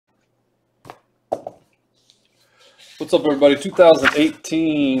What's up, everybody?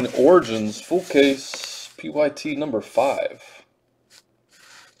 2018 Origins full case PYT number 5.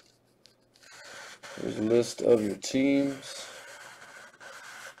 Here's a list of your teams.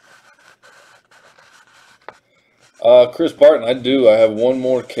 Chris Barton, I have one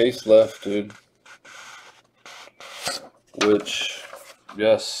more case left, dude. Which,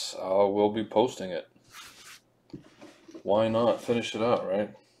 yes, I will be posting it. Why not? Finish it out,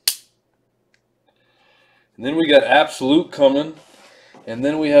 right? And then we got Absolute coming, and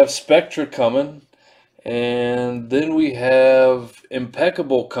then we have Spectra coming, and then we have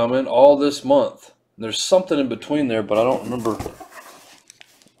Impeccable coming all this month. There's something in between there, but I don't remember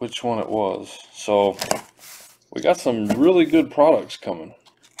which one it was. So we got some really good products coming.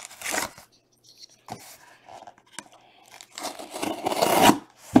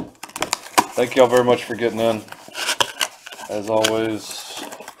 Thank y'all very much for getting in. As always,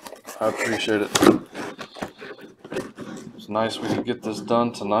 I appreciate it. It's nice we could get this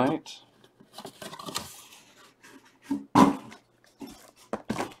done tonight.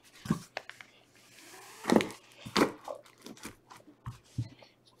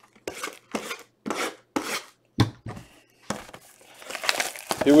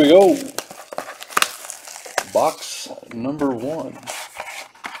 Here we go. Box number 1.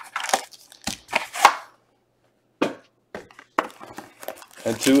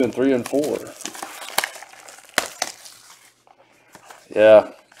 And 2 and 3 and 4.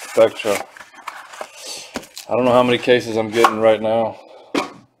 Yeah, Spectra. I don't know how many cases I'm getting right now.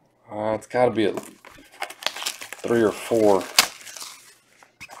 It's got to be at 3 or 4.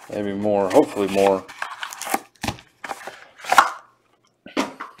 Maybe more. Hopefully more.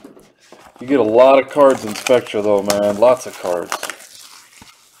 You get a lot of cards in Spectra though, man. Lots of cards.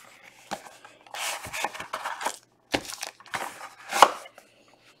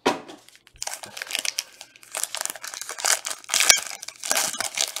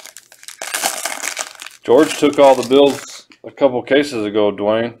 George took all the bills a couple cases ago,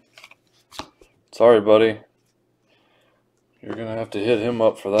 Dwayne. Sorry, buddy. You're going to have to hit him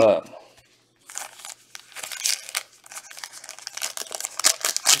up for that.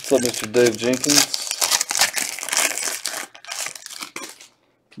 What's up, Mr. Dave Jenkins?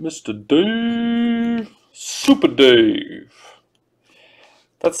 Mr. Dave. Super Dave.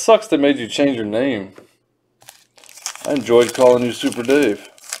 That sucks they made you change your name. I enjoyed calling you Super Dave.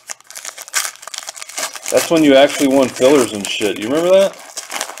 That's when you actually won fillers and shit. You remember that?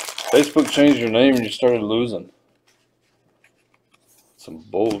 Facebook changed your name and you started losing. Some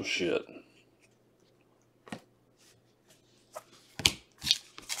bullshit.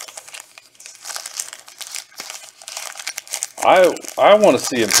 I want to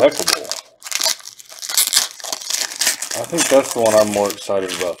see Impeccable. I think that's the one I'm more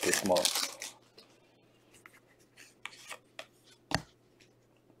excited about this month.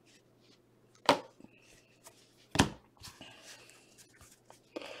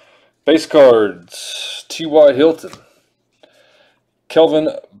 Base cards, T.Y. Hilton, Kelvin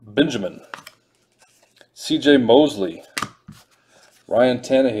Benjamin, C.J. Mosley, Ryan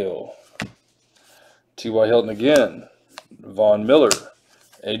Tannehill, T.Y. Hilton again, Von Miller,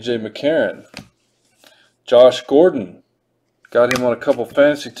 A.J. McCarron, Josh Gordon, got him on a couple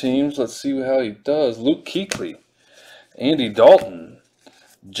fantasy teams. Let's see how he does. Luke Kuechly, Andy Dalton,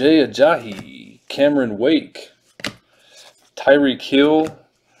 Jay Ajayi, Cameron Wake, Tyreek Hill,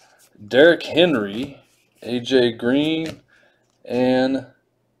 Derrick Henry, AJ Green, and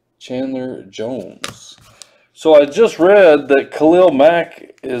Chandler Jones. So I just read that Khalil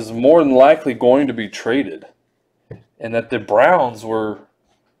Mack is more than likely going to be traded, and that the Browns were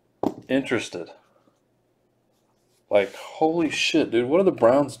interested. Like, holy shit, dude, what are the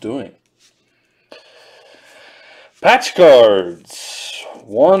Browns doing? Patch cards,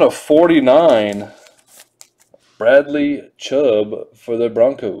 1 of 49. Bradley Chubb for the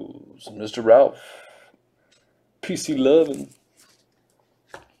Broncos. Mr. Ralph. PC loving.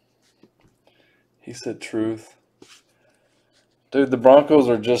 He said truth. Dude, the Broncos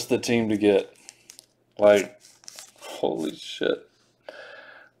are just the team to get. Like, holy shit.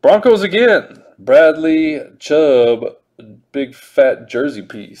 Broncos again. Bradley Chubb. Big fat jersey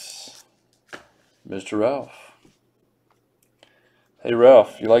piece. Mr. Ralph. Hey,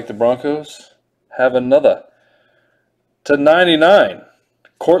 Ralph, you like the Broncos? Have another. /99,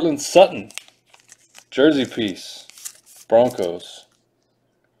 Cortland Sutton, jersey piece, Broncos.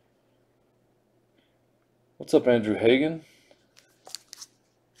 What's up, Andrew Hagan?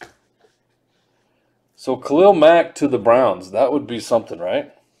 So Khalil Mack to the Browns, that would be something,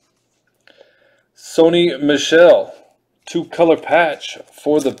 right? Sony Michel, 2-color patch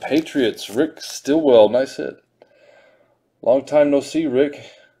for the Patriots. Rick Stillwell, nice hit. Long time no see, Rick.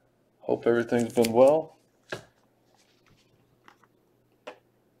 Hope everything's been well.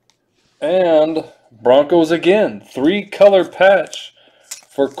 And Broncos again. 3-color patch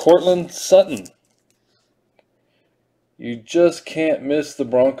for Cortland Sutton. You just can't miss the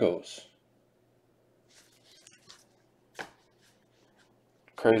Broncos.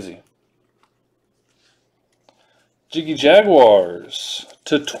 Crazy. Jiggy Jaguars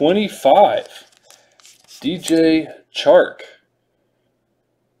 /25. DJ Chark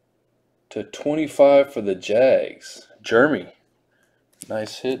 /25 for the Jags. Jeremy.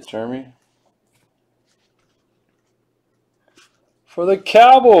 Nice hit, Jeremy. For the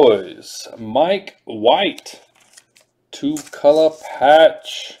Cowboys, Mike White. 2-color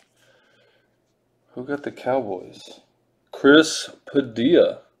patch. Who got the Cowboys? Chris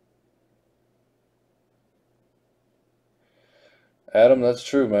Padilla. Adam, that's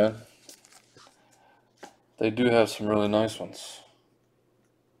true, man. They do have some really nice ones.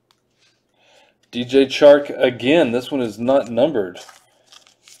 DJ Chark again. This one is not numbered.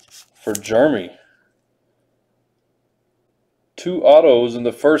 For Jeremy. 2 autos in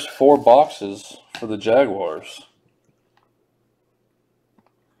the first 4 boxes for the Jaguars.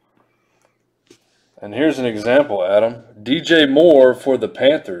 And here's an example, Adam. DJ Moore for the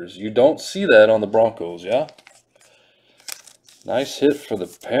Panthers. You don't see that on the Broncos, yeah? Nice hit for the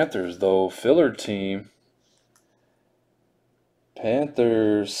Panthers, though. Filler team.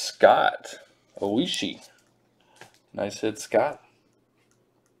 Panthers, Scott Oishi. Nice hit, Scott.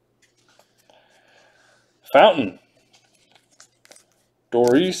 Fountain.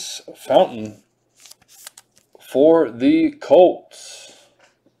 Doris Fountain for the Colts.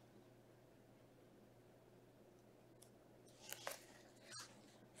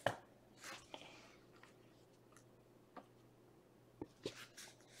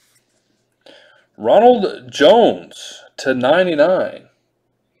 Ronald Jones /99.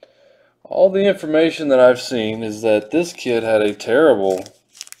 All the information that I've seen is that this kid had a terrible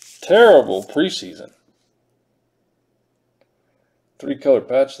preseason. 3-color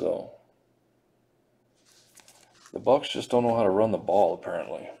patch, though. The Bucs just don't know how to run the ball,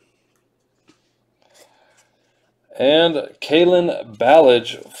 apparently. And Kalen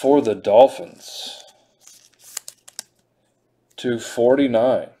Ballage for the Dolphins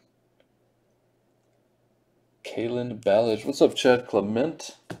 /49. Kalen Ballage. What's up, Chad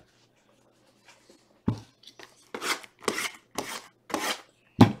Clement?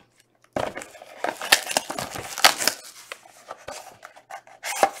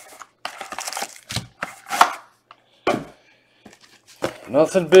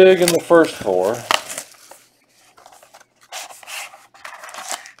 Nothing big in the first 4.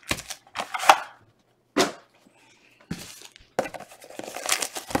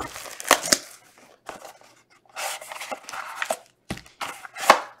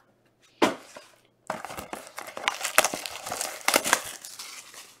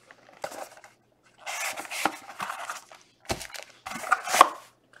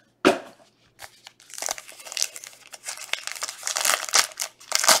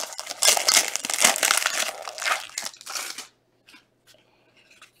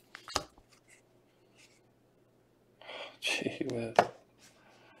 Gee whiz.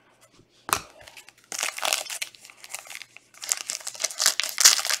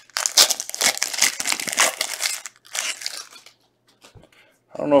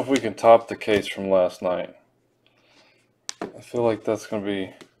 I don't know if we can top the case from last night. I feel like that's going to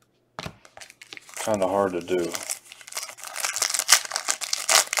be kind of hard to do.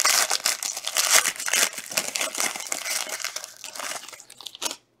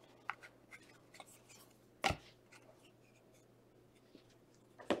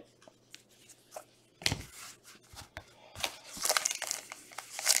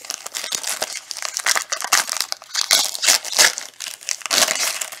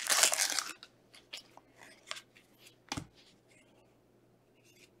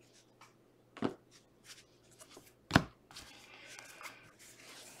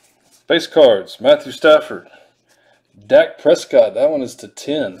 Base cards, Matthew Stafford. Dak Prescott, that one is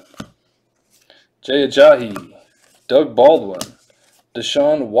 /10. Jay Ajayi. Doug Baldwin.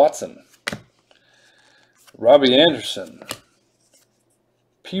 Deshaun Watson. Robbie Anderson.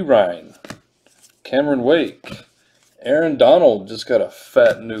 P. Ryan. Cameron Wake. Aaron Donald just got a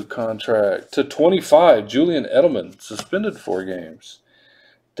fat new contract. /25, Julian Edelman, suspended 4 games.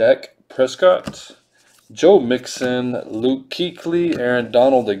 Dak Prescott. Joe Mixon, Luke Kuechly, Aaron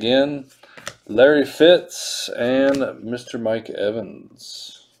Donald again, Larry Fitz, and Mr. Mike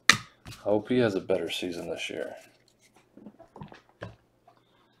Evans. I hope he has a better season this year.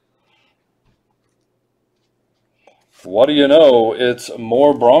 What do you know? It's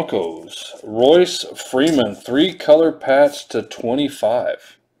more Broncos. Royce Freeman, 3-color patch to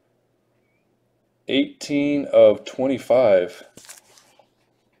 25. 18 of 25.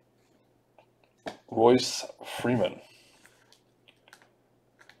 Royce Freeman.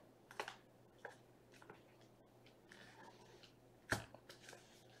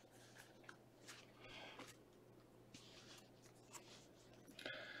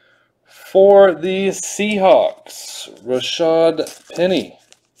 For the Seahawks, Rashad Penny,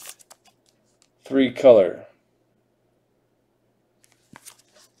 3-color.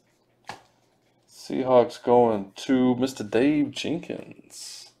 Seahawks going to Mr. Dave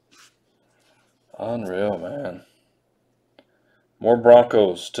Jenkins. Unreal, man. More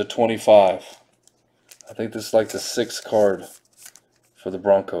Broncos to 25. I think this is like the 6th card for the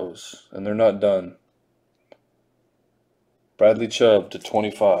Broncos, and they're not done. Bradley Chubb to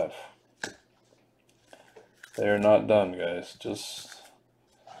 25. They're not done, guys. Just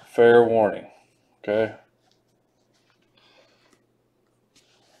fair warning, okay?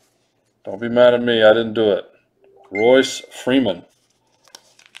 Don't be mad at me. I didn't do it. Royce Freeman.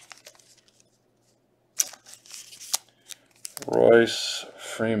 Royce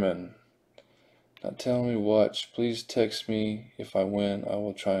Freeman. Not telling me watch. Please text me if I win. I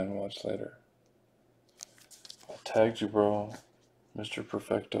will try and watch later. I tagged you, bro. Mr.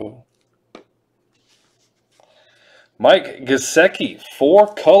 Perfecto. Mike Gesicki,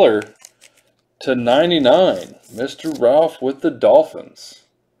 4-color to 99. Mr. Ralph with the Dolphins.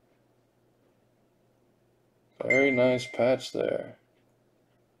 Very nice patch there.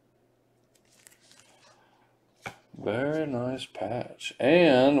 Very nice patch.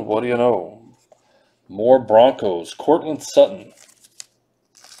 And what do you know? More Broncos. Cortland Sutton.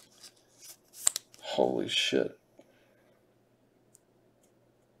 Holy shit.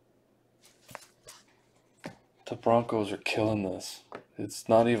 The Broncos are killing this. It's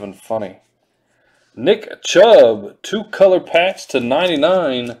not even funny. Nick Chubb, 2-color patch to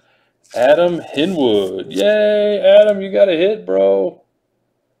 99. Adam Hinwood. Yay, Adam, you got a hit, bro.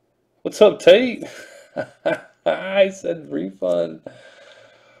 What's up, Tate? I said refund.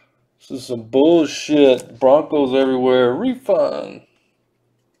 This is some bullshit. Broncos everywhere. Refund.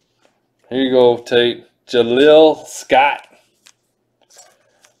 Here you go, Tate. Jaleel Scott.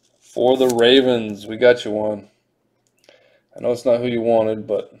 For the Ravens. We got you one. I know it's not who you wanted,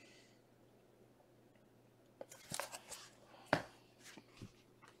 but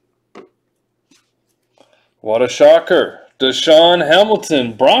what a shocker. Deshaun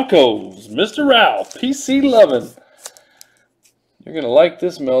Hamilton, Broncos, Mr. Ralph, PC loving. You're going to like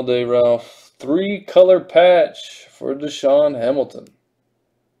this mail day, Ralph. 3-color patch for Deshaun Hamilton.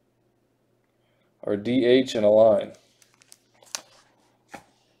 Or DH in a line.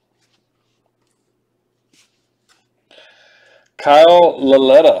 Kyle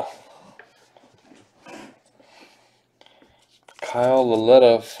Laletta. Kyle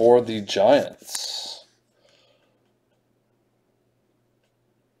Laletta for the Giants.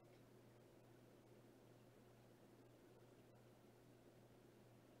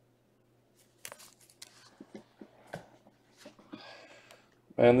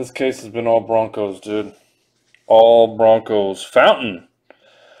 Man, this case has been all Broncos, dude. All Broncos. Fountain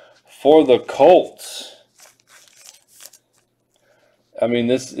for the Colts. I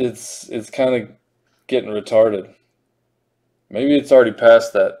mean, it's kind of getting retarded. Maybe it's already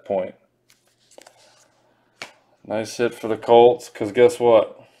past that point. Nice hit for the Colts, because guess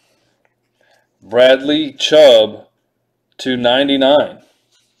what? Bradley Chubb to 99.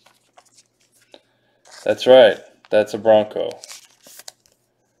 That's right. That's a Bronco.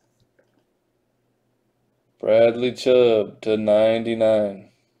 Bradley Chubb to 99.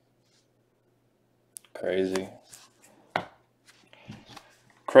 Crazy.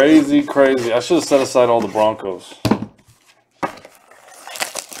 Crazy, crazy. I should have set aside all the Broncos.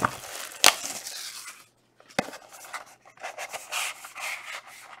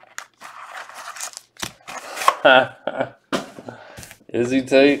 Is he,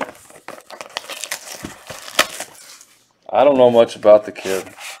 Tate? I don't know much about the kid.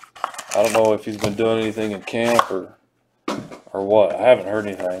 I don't know if he's been doing anything in camp or what. I haven't heard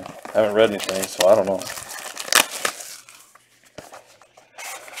anything. I haven't read anything, so I don't know.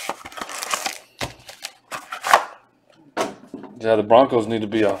 Yeah, the Broncos need to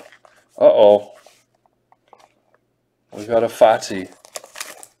be a... Uh-oh. We got a fatty.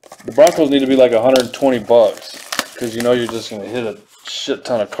 The Broncos need to be like $120 because you know you're just going to hit a shit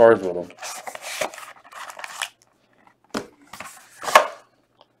ton of cards with them.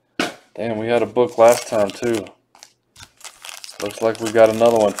 Damn, we had a book last time too. Looks like we got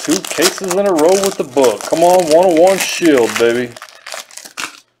another one. 2 cases in a row with the book. Come on, 101 Shield, baby.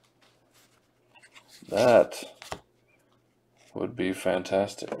 That would be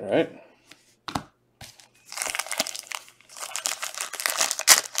fantastic, right?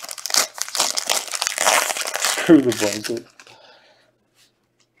 Screw the blanket.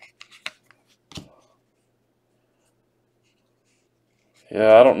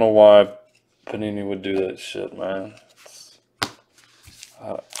 Yeah, I don't know why Panini would do that shit, man.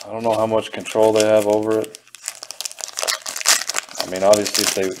 I don't know how much control they have over it. I mean, obviously,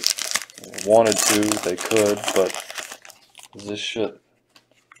 if they wanted to, they could, but is this shit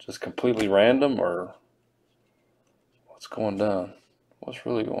just completely random, or what's going down? What's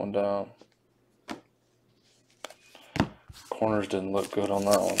really going down? Corners didn't look good on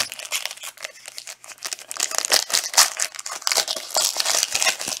that one.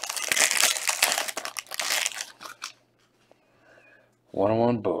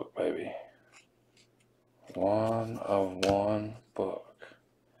 One-on-one book, baby. 1-of-1 book.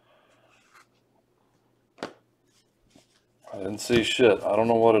 I didn't see shit. I don't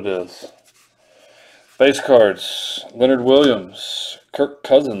know what it is. Base cards. Leonard Williams. Kirk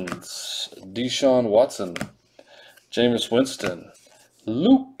Cousins. Deshaun Watson. Jameis Winston.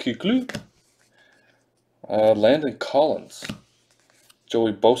 Luke Kuechly. Landon Collins.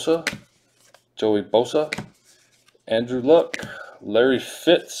 Joey Bosa. Andrew Luck. Larry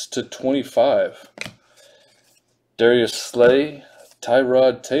Fitz /25. Darius Slay.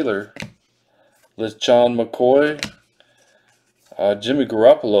 Tyrod Taylor. LeSean McCoy. Jimmy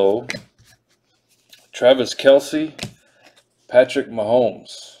Garoppolo. Travis Kelce. Patrick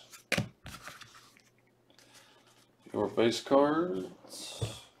Mahomes. Your base cards.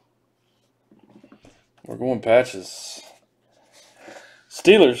 We're going patches.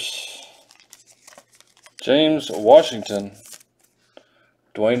 Steelers. James Washington.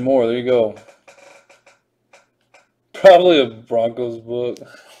 Dwayne Moore, there you go. Probably a Broncos book.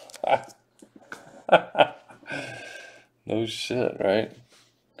 No shit, right?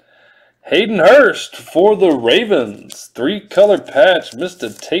 Hayden Hurst for the Ravens. 3-color patch,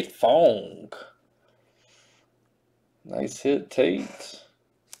 Mr. Tate Fong. Nice hit, Tate.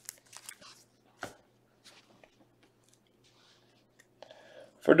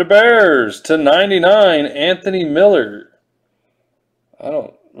 For the Bears, /99, Anthony Miller. I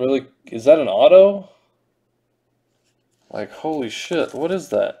don't really... Is that an auto? Like, holy shit, what is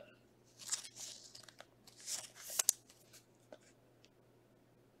that?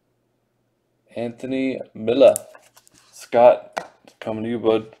 Anthony Miller. Scott, coming to you,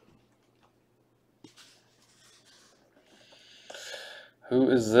 bud.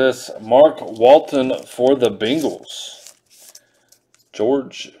 Who is this? Mark Walton for the Bengals.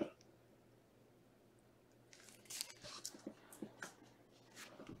 George.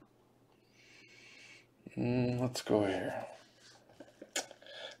 Let's go here.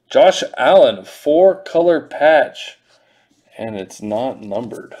 Josh Allen, 4-color patch, and it's not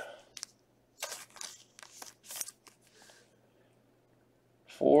numbered.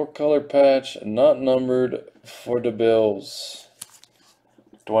 4-color patch, not numbered for the Bills.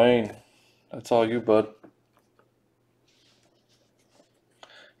 Dwayne, that's all you, bud.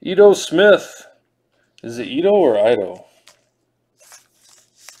 Ito Smith. Is it Ito or Ido?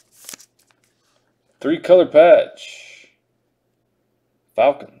 3-color patch.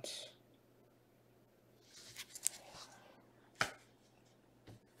 Falcons.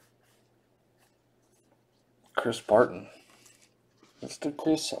 Chris Barton. Mr.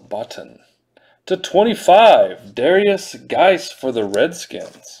 Chris Barton. /25, Darius Geis for the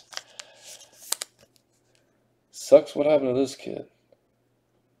Redskins. Sucks what happened to this kid.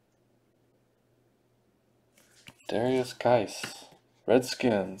 Darius Geis.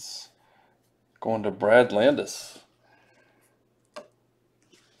 Redskins. Going to Brad Landis.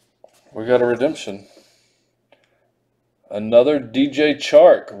 We got a redemption. Another DJ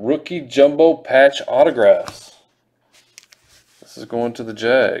Chark. Rookie jumbo patch autographs. This is going to the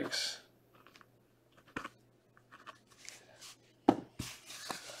Jags.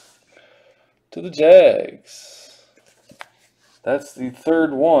 To the Jags. That's the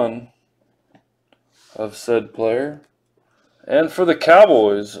 3rd one of said player. And for the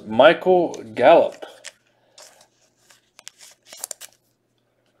Cowboys, Michael Gallup.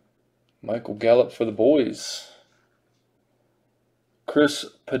 Michael Gallup for the boys. Chris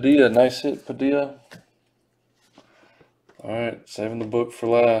Padilla. Nice hit, Padilla. Alright, saving the book for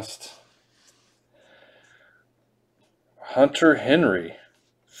last. Hunter Henry.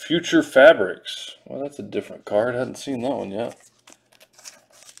 Future Fabrics. Well, that's a different card. Hadn't seen that one yet.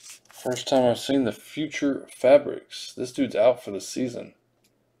 First time I've seen the Future Fabrics. This dude's out for the season.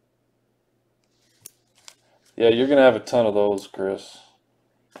 Yeah, you're going to have a ton of those, Chris.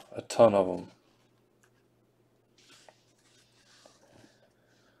 A ton of them.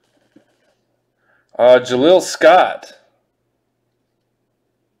 Jalil Scott.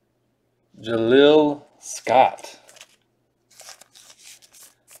 Jalil Scott.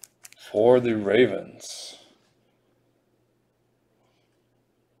 For the Ravens.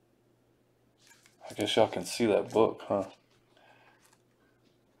 I guess y'all can see that book, huh?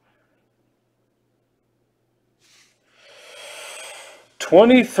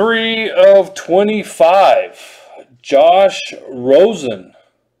 /25. Josh Rosen.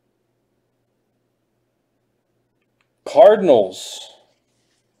 Cardinals.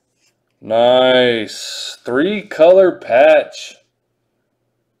 Nice. 3-color patch.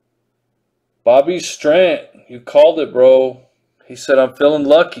 Bobby Strant. You called it, bro. He said, I'm feeling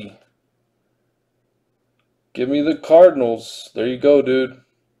lucky. Give me the Cardinals. There you go, dude.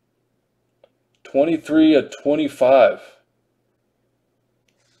 23/25.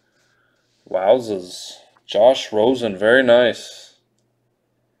 Wowzers. Josh Rosen. Very nice.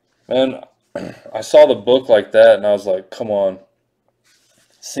 Man, I saw the book like that, and I was like, come on.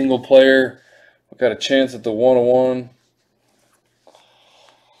 Single player. We got a chance at the 101.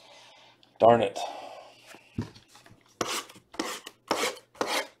 Darn it.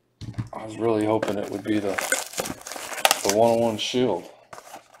 I was really hoping it would be the 101 Shield.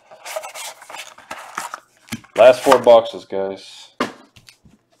 Last 4 boxes, guys.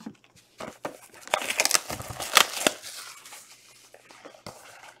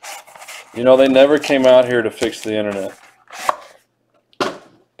 You know, they never came out here to fix the internet.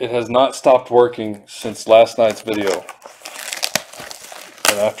 It has not stopped working since last night's video.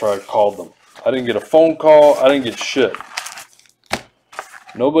 And after I called them. I didn't get a phone call. I didn't get shit.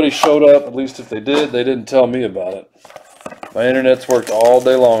 Nobody showed up. At least if they did, they didn't tell me about it. My internet's worked all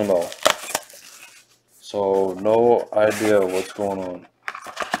day long, though. So, no idea what's going on.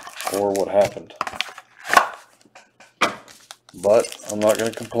 Or what happened. But, I'm not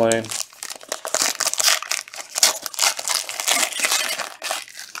going to complain.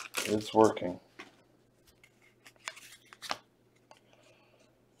 It's working.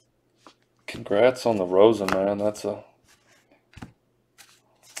 Congrats on the Rosen, man. That's a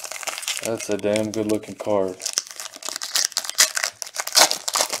damn good looking card.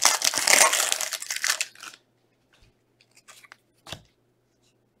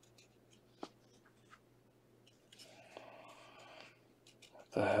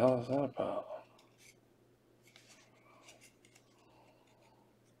 What the hell is that about?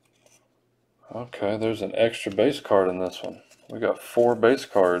 Okay, there's an extra base card in this one. We got 4 base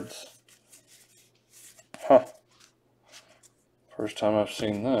cards. Huh. First time I've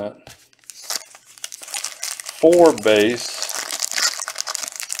seen that. 4 base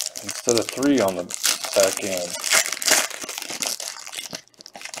instead of 3 on the back end.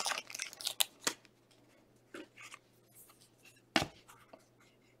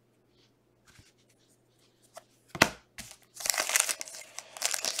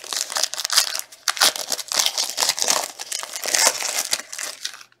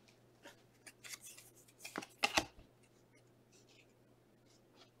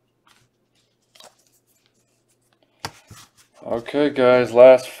 Okay, guys,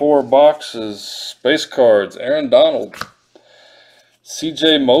 last 4 boxes. Base cards, Aaron Donald,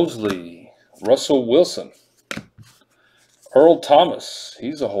 C.J. Mosley, Russell Wilson, Earl Thomas,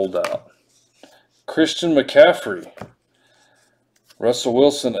 he's a holdout, Christian McCaffrey, Russell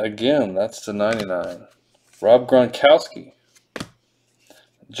Wilson again, that's to 99, Rob Gronkowski,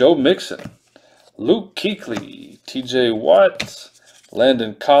 Joe Mixon, Luke Kuechly, T.J. Watt,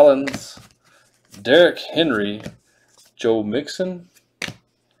 Landon Collins, Derrick Henry, Joe Mixon,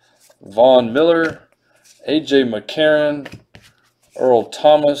 Von Miller, A.J. McCarron, Earl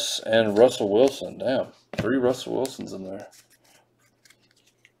Thomas, and Russell Wilson. Damn, 3 Russell Wilsons in there.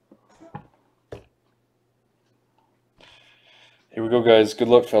 Here we go, guys. Good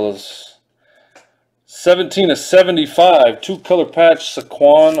luck, fellas. 17/75, 2-color patch,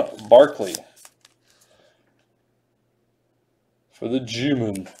 Saquon Barkley for the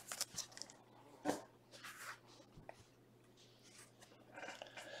G-Men.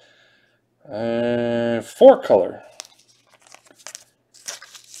 And 4-color,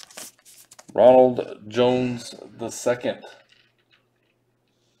 Ronald Jones II.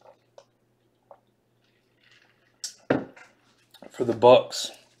 For the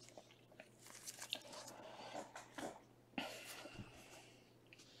Bucks.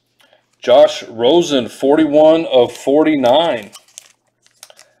 Josh Rosen, 41/49.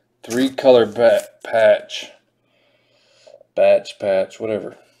 3-color patch. Patch,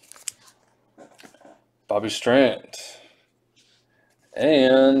 whatever. Bobby Strant.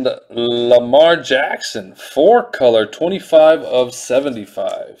 And Lamar Jackson, 4-color, 25 of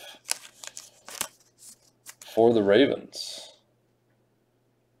 75 for the Ravens.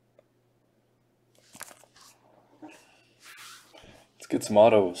 Let's get some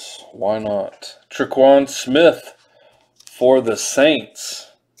autos. Why not? Tre'Quan Smith for the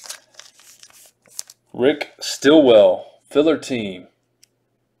Saints. Rick Stillwell, filler team.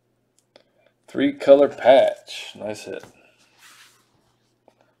 3-color patch. Nice hit.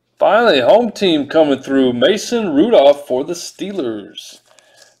 Finally, home team coming through. Mason Rudolph for the Steelers.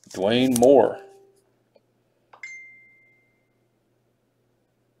 Dwayne Moore.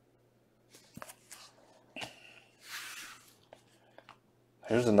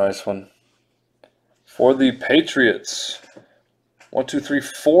 Here's a nice one. For the Patriots. 1, 2, 3,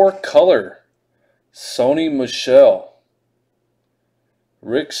 4-color. Sony Michel.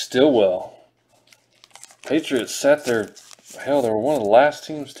 Rick Stillwell. Patriots sat there. Hell, they were one of the last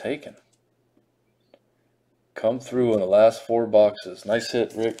teams taken. Come through in the last 4 boxes. Nice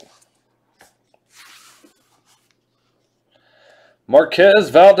hit, Rick. Marquez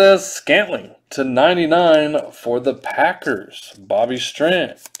Valdez-Scantling /99 for the Packers. Bobby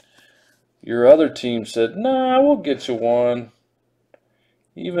Strant. Your other team said, nah, we'll get you one.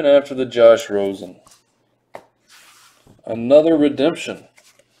 Even after the Josh Rosen. Another redemption.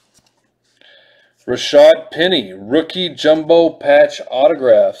 Rashad Penny, rookie jumbo patch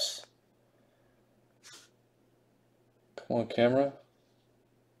autographs. Come on, camera.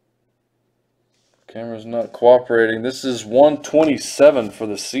 Camera's not cooperating. This is 127 for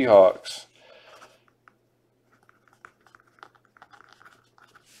the Seahawks.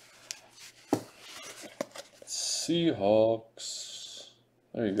 Seahawks.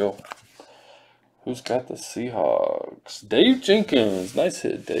 There you go. Who's got the Seahawks? Dave Jenkins. Nice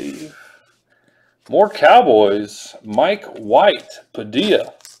hit, Dave. More Cowboys. Mike White,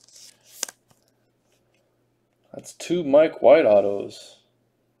 Padilla. That's 2 Mike White autos.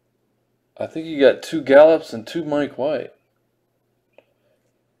 I think you got 2 Gallups and 2 Mike White.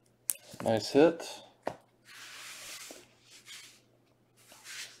 Nice hit.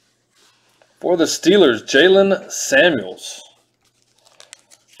 For the Steelers, Jalen Samuels.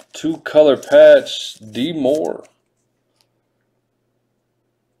 2-color patch, D. Moore.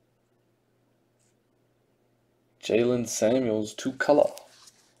 Jalen Samuels, 2-color.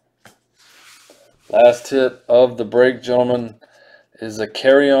 Last hit of the break, gentlemen, is a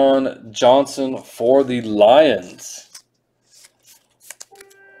Kerryon Johnson for the Lions.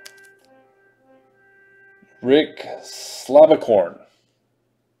 Rick Slabicorn.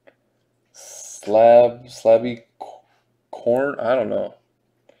 Slabby Corn? I don't know.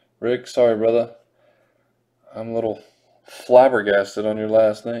 Rick, sorry, brother. I'm a little flabbergasted on your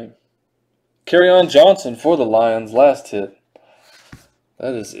last name. Kerryon Johnson for the Lions, last hit.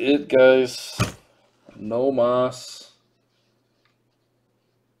 That is it, guys. No mas.